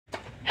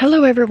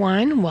Hello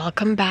everyone,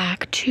 welcome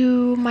back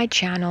to my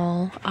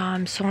channel.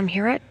 So I'm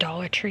here at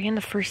Dollar Tree and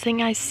the first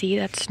thing I see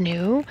that's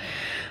new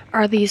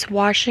are these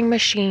washing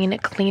machine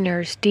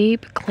cleaners.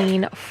 Deep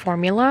Clean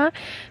Formula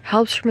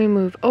helps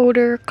remove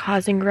odor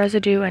causing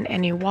residue in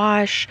any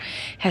wash.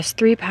 Has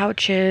 3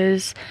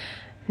 pouches,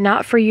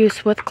 not for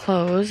use with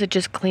clothes. It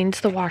just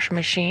cleans the washing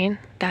machine.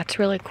 That's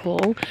really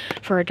cool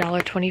for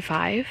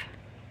 $1.25.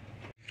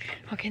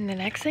 Okay, and the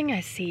next thing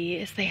I see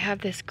is they have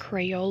this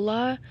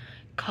Crayola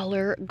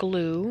color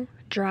glue.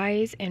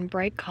 Dries in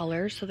bright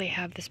colors, so they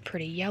have this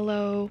pretty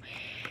yellow,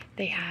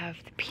 they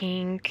have the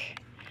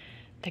pink,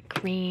 the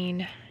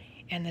green,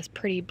 and this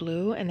pretty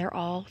blue, and they're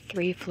all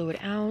 3 fluid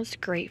ounce.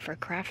 Great for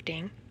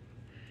crafting.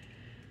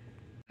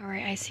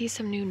 Alright, I see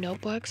some new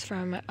notebooks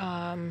from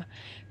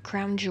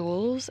Crown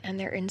Jewels, and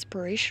they're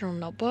inspirational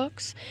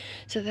notebooks.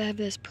 So they have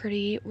this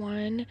pretty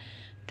one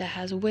that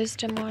has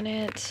wisdom on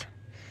it,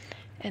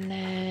 and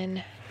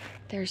then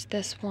there's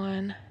this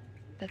one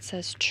that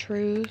says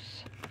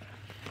truth.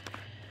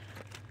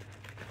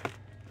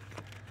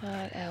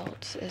 What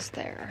else is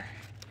there?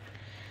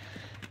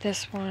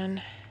 This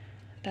one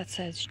that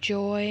says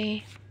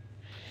joy.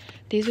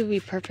 These would be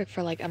perfect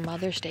for like a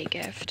Mother's Day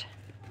gift.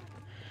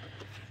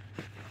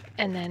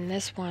 And then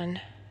this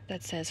one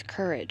that says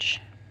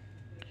courage.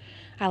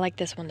 I like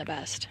this one the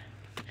best.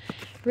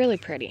 Really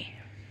pretty.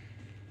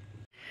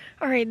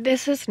 Alright,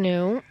 this is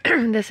new.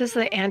 This is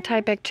the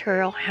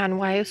antibacterial hand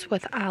wipes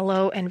with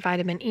aloe and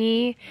vitamin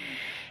E.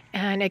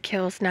 And it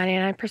kills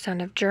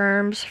 99% of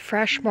germs.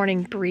 Fresh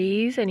Morning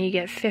Breeze, and you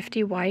get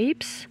 50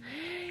 wipes.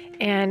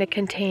 And it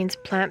contains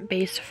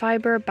plant-based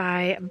fiber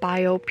by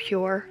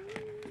BioPure.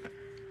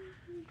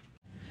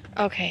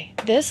 Okay,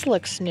 this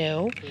looks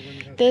new.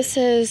 This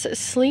is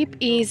Sleep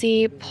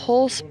Easy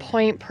Pulse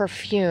Point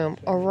Perfume,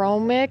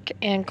 aromatic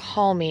and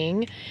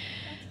calming.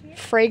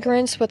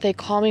 Fragrance with a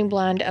calming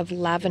blend of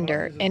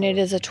lavender, and it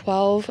is a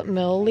 12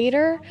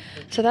 milliliter,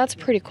 so that's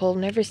pretty cool.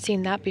 Never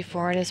seen that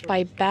before, and it's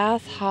by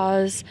Bath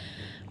Haus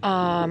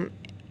Apothecary.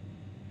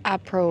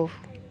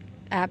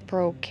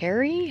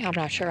 I'm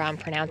not sure I'm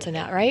pronouncing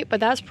that right,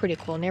 but that's pretty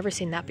cool. Never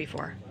seen that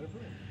before.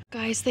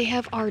 Guys, they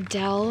have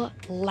Ardell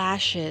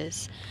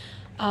lashes.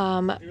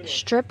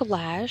 Strip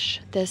lash.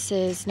 This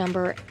is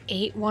number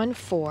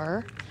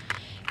 814.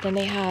 Then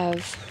they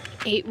have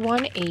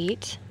 818,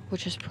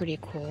 which is pretty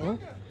cool.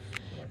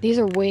 These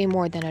are way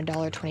more than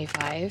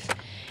 $1.25.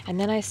 And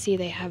then I see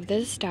they have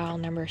this style,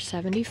 number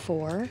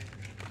 74.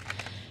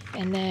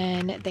 And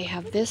then they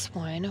have this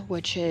one,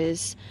 which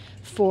is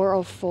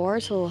 404.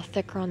 It's a little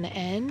thicker on the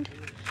end.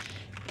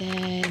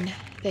 Then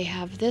they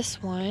have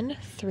this one,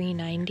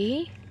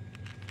 390.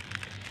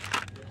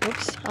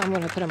 Oops, I'm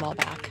going to put them all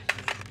back.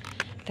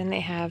 Then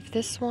they have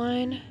this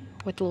one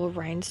with little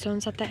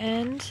rhinestones at the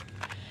end.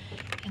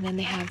 And then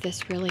they have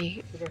this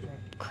really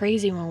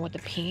crazy one with the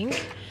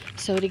pink.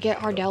 So to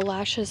get Ardell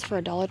lashes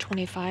for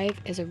 $1.25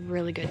 is a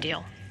really good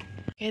deal.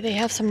 Okay, they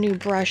have some new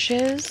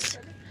brushes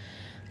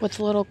with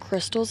little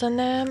crystals in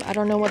them. I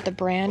don't know what the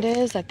brand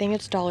is. I think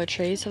it's Dollar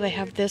Tree. So they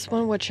have this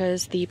one, which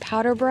is the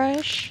powder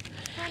brush.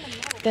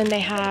 Then they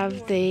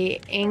have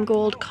the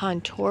angled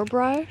contour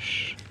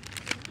brush.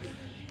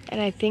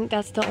 And I think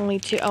that's the only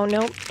two. Oh,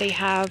 no, they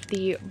have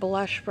the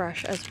blush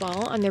brush as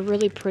well. And they're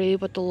really pretty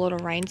with the little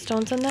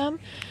rhinestones in them.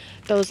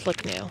 Those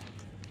look new.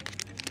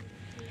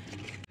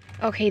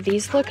 Okay,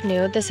 these look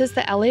new. This is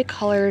the LA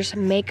Colors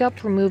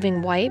Makeup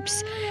Removing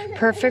Wipes.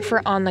 Perfect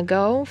for on the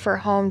go, for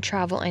home,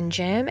 travel, and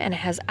gym. And it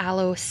has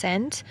aloe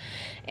scent.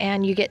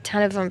 And you get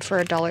 10 of them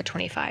for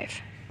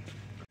 $1.25.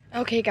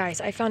 Okay, guys,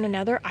 I found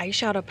another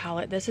eyeshadow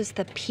palette. This is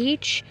the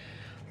Peach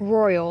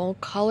Royal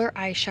Color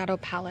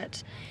Eyeshadow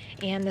Palette.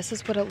 And this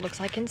is what it looks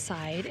like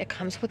inside. It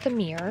comes with a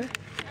mirror.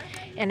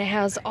 And it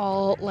has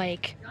all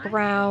like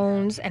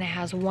browns. And it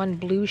has one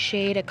blue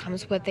shade. It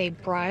comes with a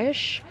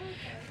brush.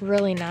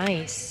 Really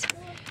nice.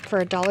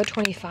 For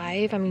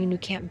 $1.25, I mean, you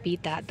can't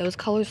beat that. Those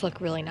colors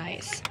look really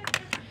nice.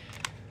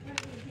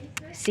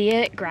 See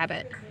it? Grab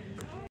it.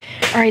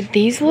 Alright,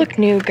 these look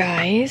new,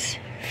 guys.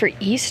 For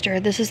Easter,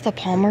 this is the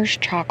Palmer's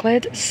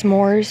Chocolate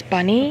S'mores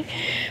Bunny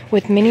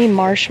with mini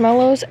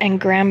marshmallows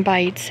and graham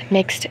bites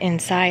mixed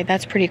inside.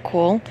 That's pretty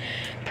cool.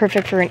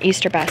 Perfect for an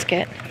Easter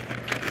basket.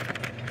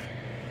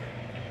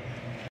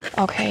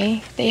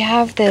 Okay, they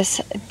have this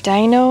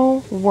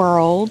Dino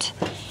World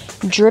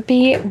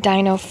Drippy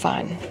Dino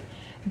Fun.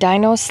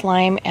 Dino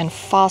Slime and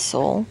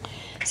Fossil.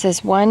 It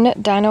says 1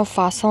 dino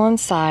fossil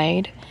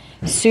inside.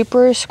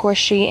 Super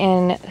squishy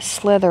and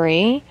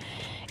slithery.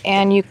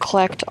 And you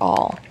collect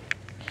all.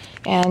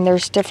 And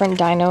there's different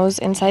dinos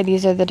inside.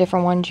 These are the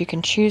different ones you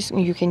can choose,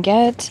 you can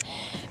get.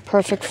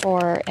 Perfect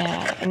for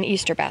an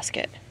Easter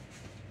basket.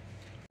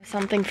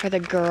 Something for the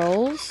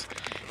girls.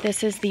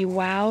 This is the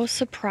Wow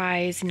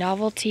Surprise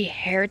Novelty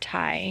Hair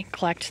Tie.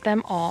 Collect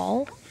them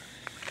all.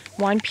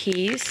 1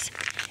 piece.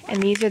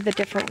 And these are the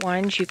different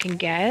ones you can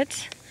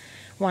get.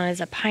 One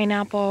is a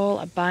pineapple,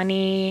 a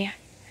bunny,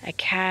 a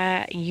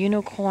cat, a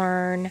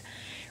unicorn.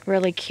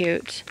 Really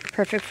cute.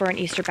 Perfect for an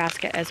Easter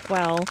basket as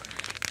well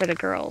for the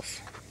girls.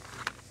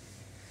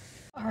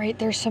 All right,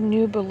 there's some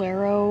new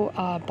Bolero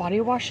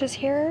body washes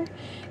here.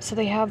 So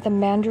they have the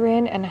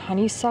mandarin and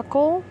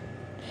honeysuckle.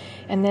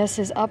 And this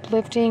is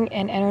uplifting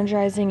and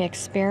energizing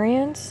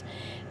experience.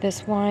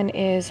 This one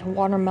is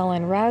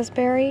watermelon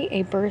raspberry,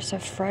 a burst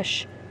of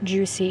fresh,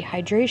 juicy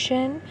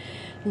hydration.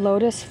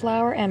 Lotus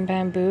flower and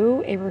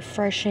bamboo, a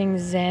refreshing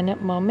zen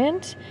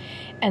moment.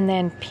 And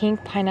then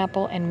pink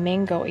pineapple and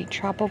mango, a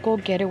tropical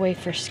getaway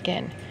for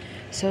skin.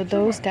 So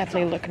those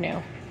definitely look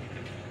new.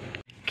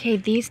 Okay,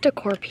 these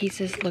decor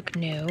pieces look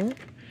new.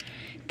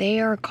 They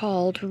are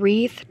called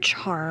Wreath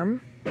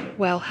Charm.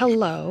 Well,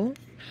 hello.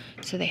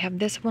 So they have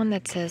this one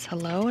that says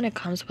hello, and it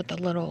comes with a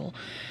little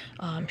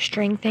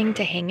string thing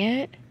to hang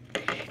it.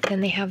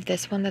 Then they have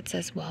this one that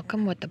says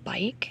welcome with the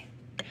bike.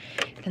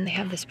 Then they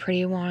have this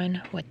pretty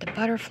one with the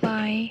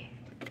butterfly.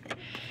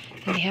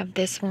 And they have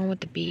this one with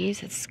the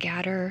bees. It's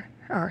scatter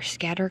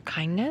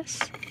kindness.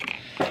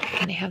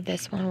 And they have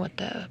this one with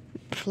the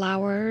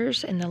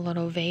flowers in the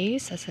little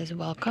vase that says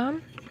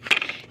welcome.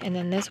 And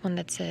then this one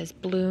that says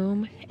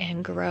bloom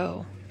and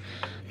grow.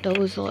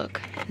 Those look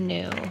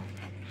new.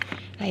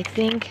 I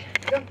think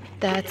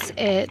that's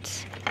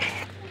it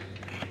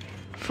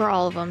for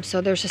all of them.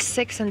 So there's a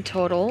 6 in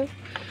total.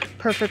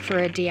 Perfect for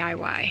a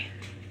DIY.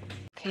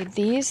 Okay,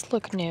 these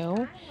look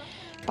new.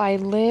 By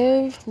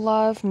Live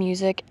Love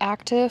Music,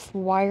 active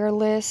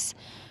wireless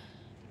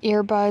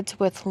earbuds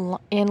with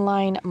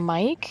inline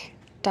mic,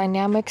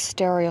 dynamic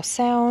stereo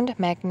sound,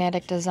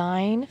 magnetic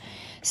design,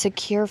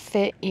 secure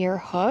fit ear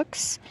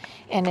hooks,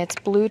 and it's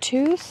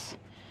Bluetooth.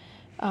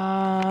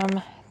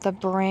 The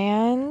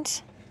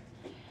brand,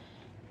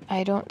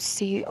 I don't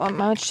see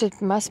much.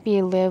 It must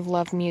be Live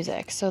Love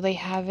Music. So they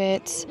have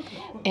it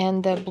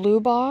in the blue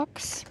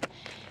box,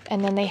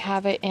 and then they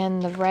have it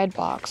in the red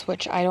box,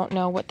 which I don't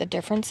know what the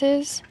difference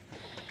is,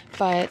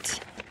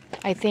 but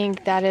I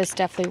think that is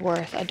definitely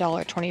worth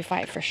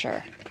 $1.25 for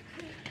sure.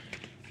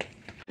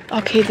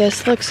 Okay,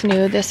 this looks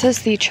new. This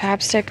is the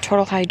Chapstick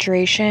Total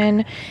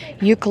Hydration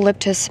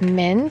Eucalyptus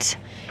Mint.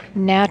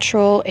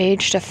 Natural,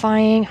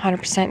 age-defying,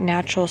 100%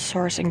 natural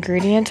source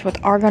ingredients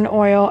with argan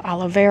oil,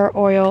 aloe vera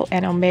oil,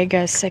 and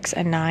omega 6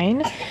 and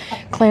 9.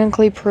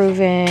 Clinically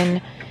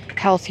proven,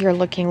 healthier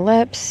looking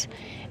lips,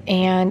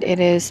 and it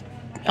is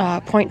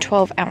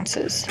 0.12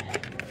 ounces.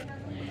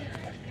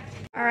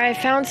 Alright,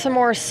 I found some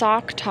more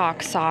Sock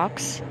Talk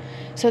socks.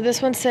 So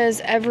this one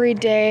says every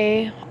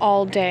day,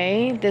 all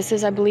day. This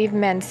is, I believe,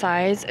 men's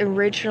size.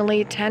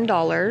 Originally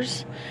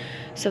 $10.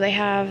 So they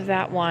have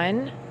that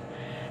one.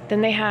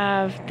 Then they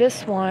have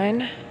this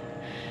one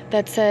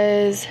that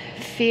says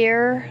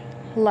Fear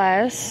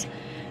Less.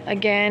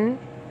 Again,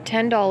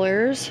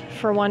 $10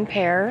 for one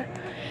pair.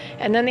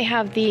 And then they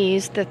have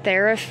these, the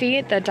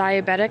TheraFeet, the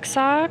diabetic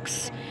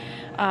socks.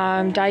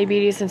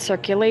 Diabetes and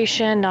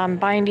circulation,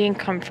 non-binding,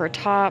 comfort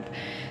top,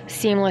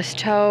 seamless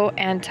toe,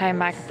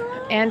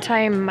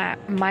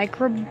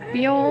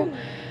 antimicrobial,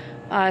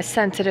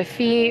 sensitive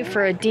feet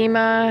for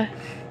edema,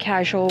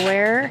 casual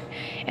wear.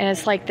 And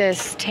it's like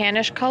this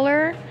tannish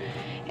color.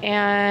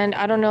 And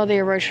I don't know the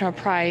original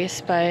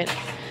price, but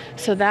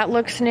so that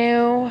looks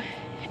new.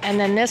 And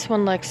then this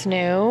one looks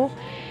new.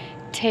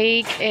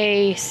 Take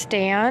a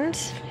stand.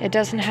 It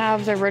doesn't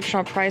have the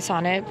original price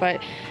on it,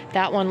 but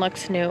that one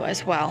looks new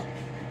as well.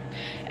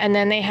 And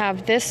then they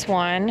have this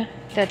one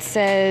that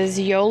says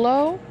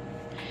YOLO.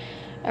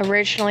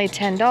 Originally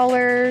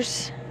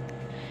 $10.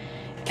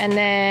 And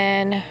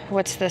then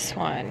what's this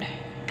one?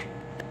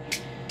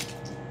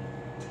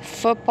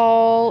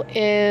 Football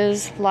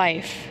is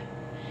Life.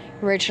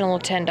 Original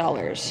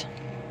 $10.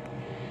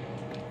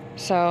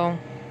 So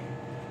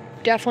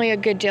definitely a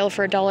good deal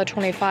for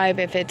 $1.25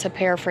 if it's a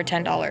pair for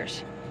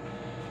 $10.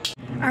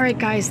 Alright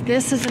guys,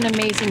 this is an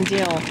amazing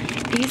deal.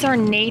 These are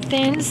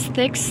Nathan's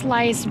thick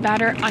sliced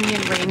batter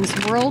onion rings,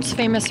 world's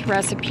famous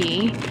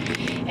recipe,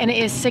 and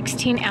it is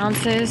 16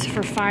 ounces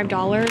for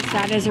 $5.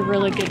 That is a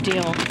really good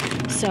deal.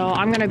 So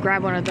I'm gonna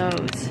grab one of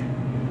those.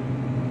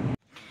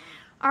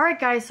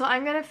 Alright guys, so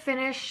I'm gonna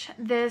finish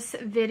this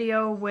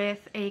video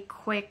with a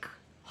quick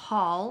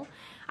haul.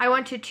 I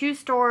went to 2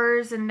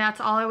 stores and that's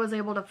all I was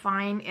able to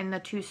find in the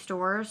 2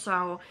 stores,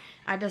 so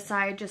I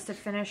decided just to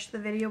finish the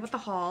video with the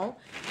haul.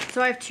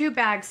 So I have 2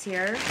 bags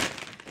here.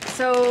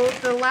 So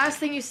the last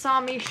thing you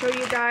saw me show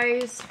you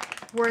guys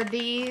were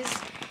these.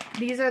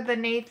 These are the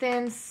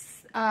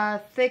Nathan's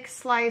thick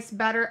sliced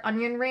batter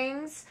onion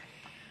rings.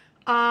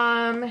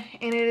 And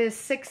it is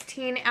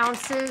 16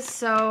 ounces,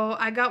 so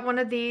I got one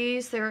of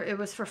these. It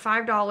was for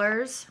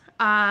 $5.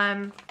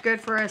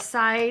 Good for a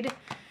side.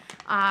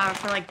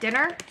 For like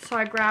dinner, so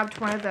I grabbed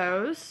one of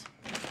those.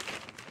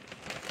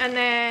 And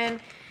then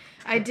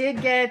I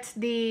did get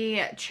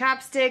the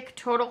Chapstick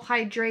Total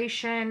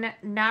Hydration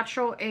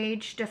Natural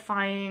Age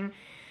Defying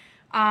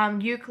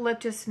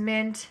Eucalyptus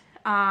Mint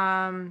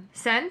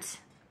scent,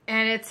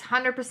 and it's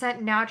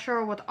 100%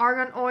 natural with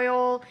argan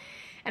oil,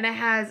 and it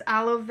has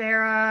aloe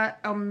vera,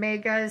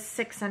 omega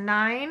 6 and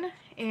 9,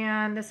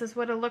 and this is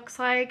what it looks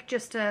like,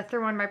 just to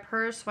throw in my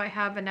purse so I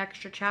have an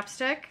extra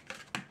chapstick.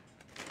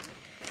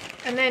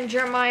 And then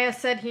Jeremiah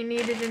said he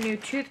needed a new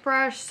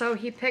toothbrush, so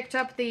he picked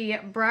up the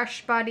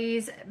Brush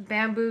Buddies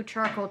Bamboo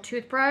Charcoal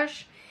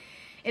Toothbrush.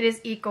 It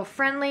is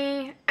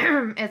eco-friendly.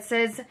 It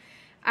says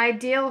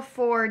ideal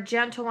for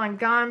gentle on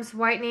gums,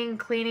 whitening,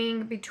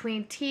 cleaning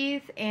between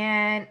teeth,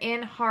 and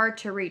in hard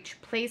to reach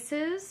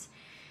places.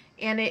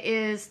 And it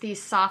is the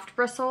soft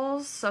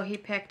bristles, so he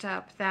picked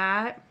up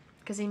that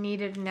because he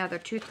needed another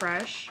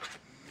toothbrush.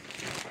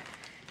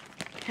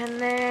 And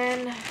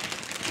then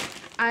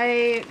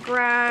I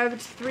grabbed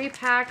 3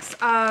 packs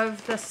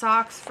of the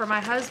socks for my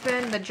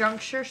husband, the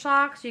Juncture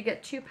socks. You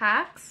get 2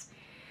 packs.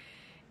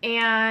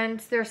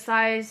 And they're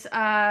size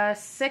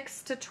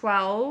 6 to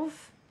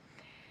 12.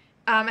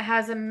 It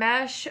has a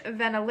mesh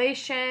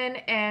ventilation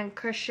and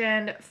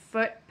cushioned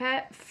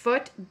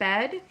foot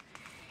bed.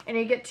 And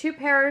you get 2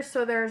 pairs,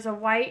 so there's a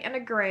white and a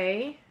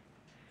gray.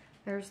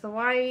 There's the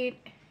white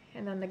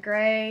and then the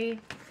gray.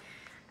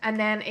 And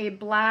then a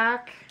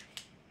black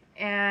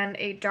and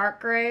a dark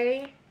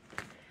gray.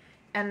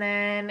 And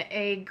then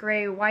a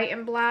gray, white,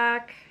 and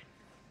black.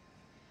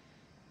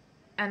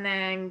 And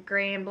then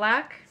gray and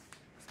black.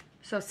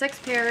 So 6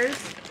 pairs.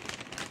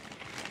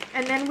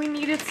 And then we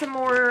needed some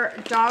more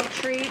dog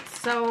treats.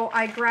 So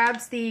I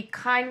grabbed the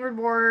Kind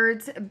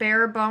Rewards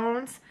Bare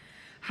Bones.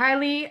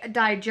 Highly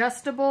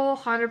digestible,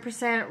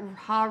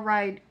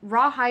 100%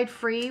 rawhide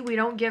free. We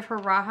don't give her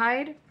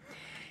rawhide.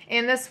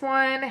 And this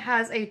one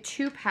has a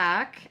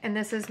 2-pack. And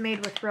this is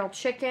made with real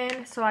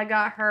chicken. So I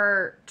got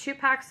her 2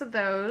 packs of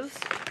those.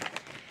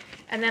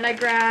 And then I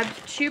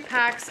grabbed 2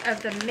 packs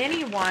of the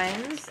mini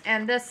ones,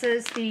 and this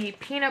is the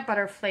peanut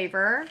butter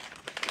flavor.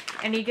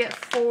 And you get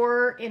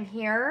 4 in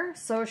here,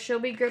 so she'll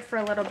be good for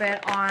a little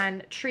bit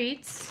on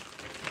treats.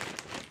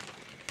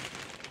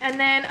 And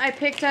then I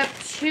picked up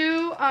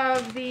 2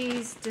 of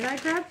these, did I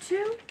grab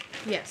 2?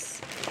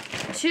 Yes.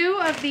 2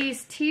 of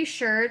these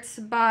t-shirts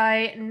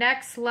by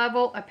Next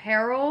Level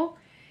Apparel,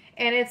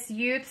 and it's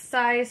youth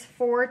size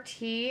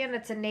 4T, and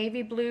it's a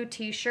navy blue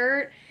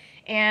t-shirt.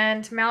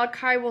 And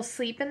Malachi will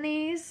sleep in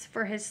these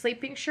for his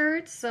sleeping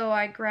shirts. So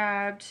I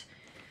grabbed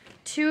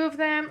 2 of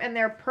them and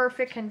they're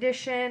perfect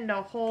condition.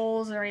 No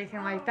holes or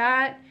anything like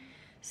that.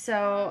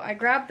 So I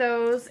grabbed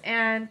those.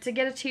 And to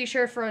get a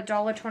t-shirt for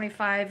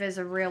 $1.25 is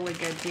a really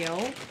good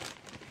deal.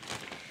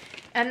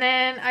 And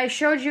then I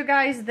showed you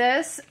guys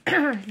this.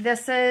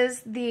 This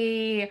is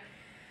the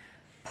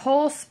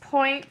Pulse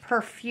Point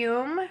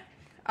perfume.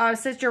 It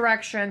says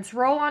directions.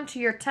 Roll onto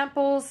your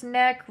temples,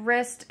 neck,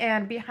 wrist,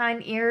 and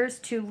behind ears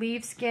to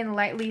leave skin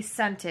lightly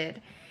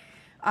scented.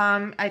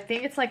 I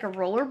think it's like a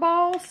roller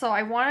ball. So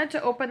I wanted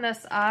to open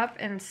this up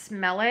and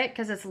smell it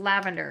because it's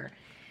lavender.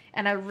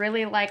 And I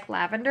really like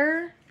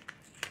lavender.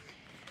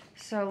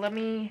 So let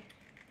me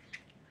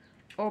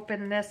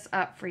open this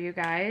up for you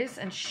guys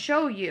and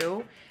show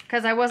you.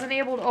 Because I wasn't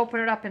able to open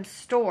it up in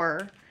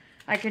store.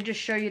 I can just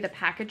show you the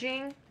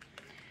packaging.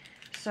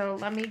 So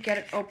let me get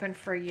it open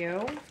for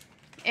you.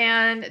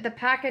 And the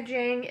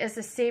packaging is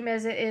the same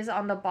as it is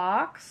on the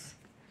box.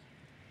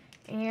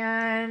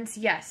 And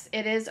yes,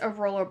 it is a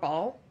roller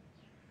ball.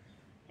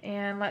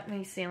 And let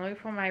me see. Let me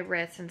put my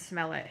wrist and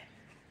smell it.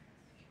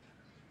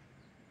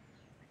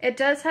 It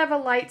does have a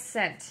light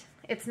scent.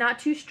 It's not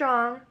too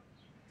strong.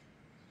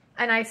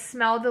 And I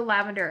smell the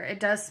lavender. It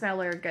does smell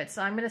very good.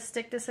 So I'm going to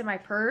stick this in my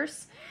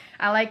purse.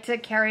 I like to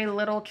carry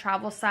little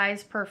travel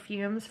size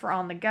perfumes for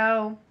on the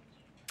go.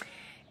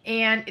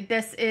 And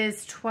this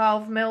is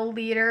 12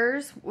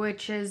 milliliters,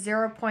 which is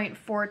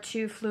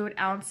 0.42 fluid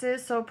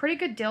ounces. So a pretty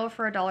good deal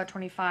for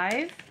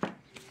 $1.25.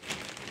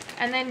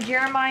 And then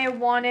Jeremiah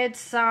wanted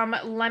some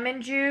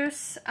lemon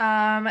juice.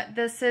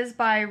 This is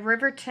by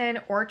Riverton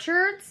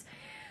Orchards.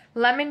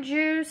 Lemon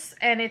juice,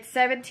 and it's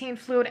 17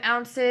 fluid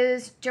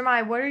ounces.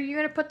 Jeremiah, what are you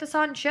going to put this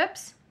on?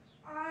 Chips?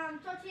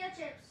 Tortilla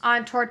chips.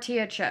 On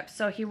tortilla chips.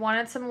 So he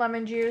wanted some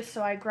lemon juice,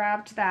 so I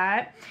grabbed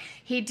that.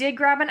 He did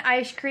grab an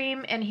ice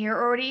cream, and he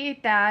already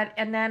ate that.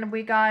 And then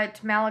we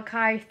got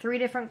Malachi 3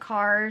 different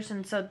cars,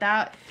 and so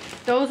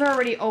those are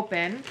already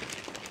open.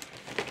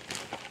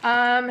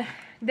 Then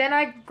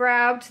I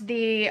grabbed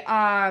the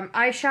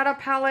eyeshadow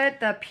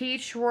palette, the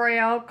Peach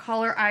Royale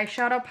Color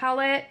Eyeshadow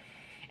Palette.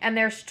 And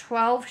there's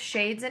 12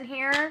 shades in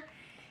here.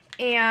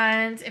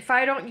 And if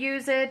I don't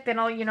use it, then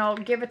I'll,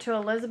 give it to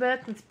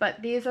Elizabeth.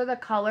 But these are the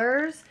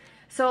colors.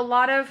 So a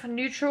lot of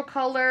neutral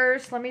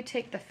colors. Let me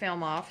take the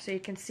film off so you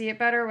can see it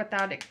better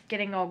without it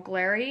getting all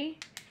glary.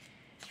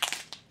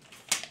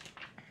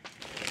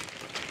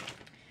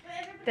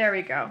 There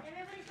we go.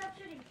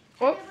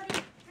 Oh,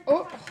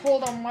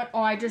 hold on.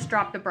 Oh, I just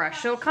dropped the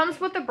brush. So it comes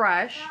with the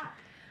brush.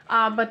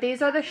 But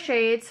these are the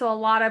shades, so a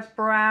lot of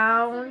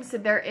browns.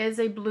 There is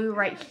a blue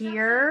right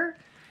here.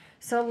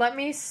 So let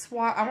me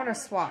swatch. I want to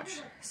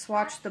swatch.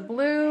 Swatch the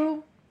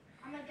blue.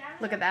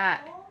 Look at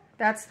that.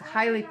 That's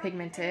highly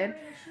pigmented.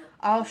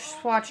 I'll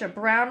swatch a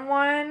brown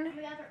one.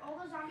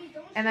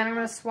 And then I'm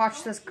going to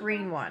swatch this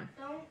green one.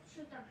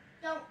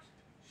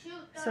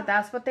 So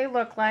that's what they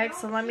look like.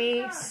 So let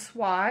me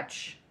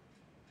swatch.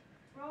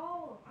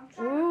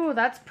 Ooh,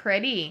 that's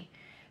pretty.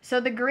 So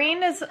the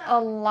green is a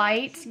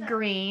light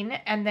green,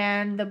 and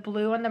then the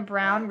blue and the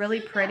brown,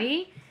 really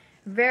pretty.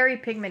 Very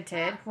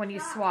pigmented when you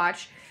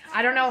swatch.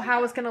 I don't know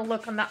how it's going to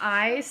look on the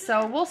eyes,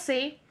 so we'll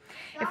see.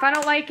 If I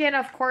don't like it,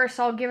 of course,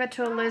 I'll give it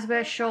to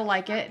Elizabeth. She'll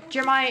like it.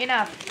 Jeremiah,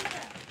 enough.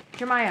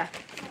 Jeremiah.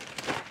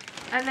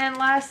 And then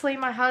lastly,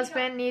 my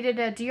husband needed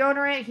a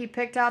deodorant. He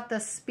picked out the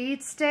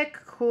Speed Stick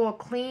Cool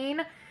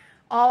Clean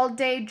All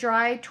Day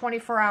Dry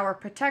 24-Hour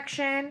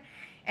Protection.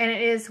 And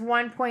it is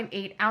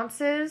 1.8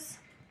 ounces.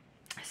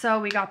 So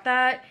we got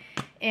that.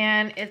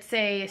 And it's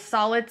a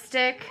solid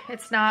stick.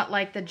 It's not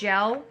like the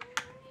gel.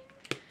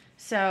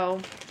 So,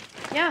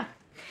 yeah.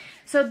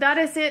 So that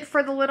is it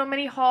for the little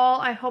mini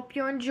haul. I hope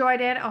you enjoyed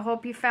it. I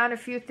hope you found a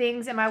few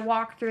things in my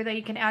walkthrough that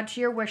you can add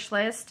to your wish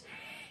list.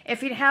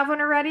 If you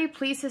haven't already,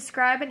 please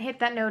subscribe and hit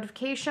that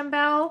notification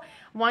bell.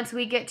 Once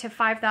we get to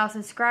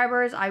 5,000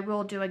 subscribers, I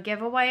will do a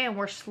giveaway, and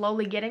we're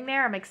slowly getting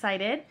there. I'm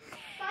excited.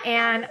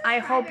 And I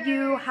hope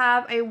you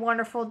have a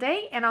wonderful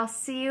day, and I'll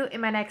see you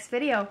in my next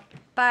video.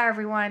 Bye,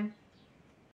 everyone.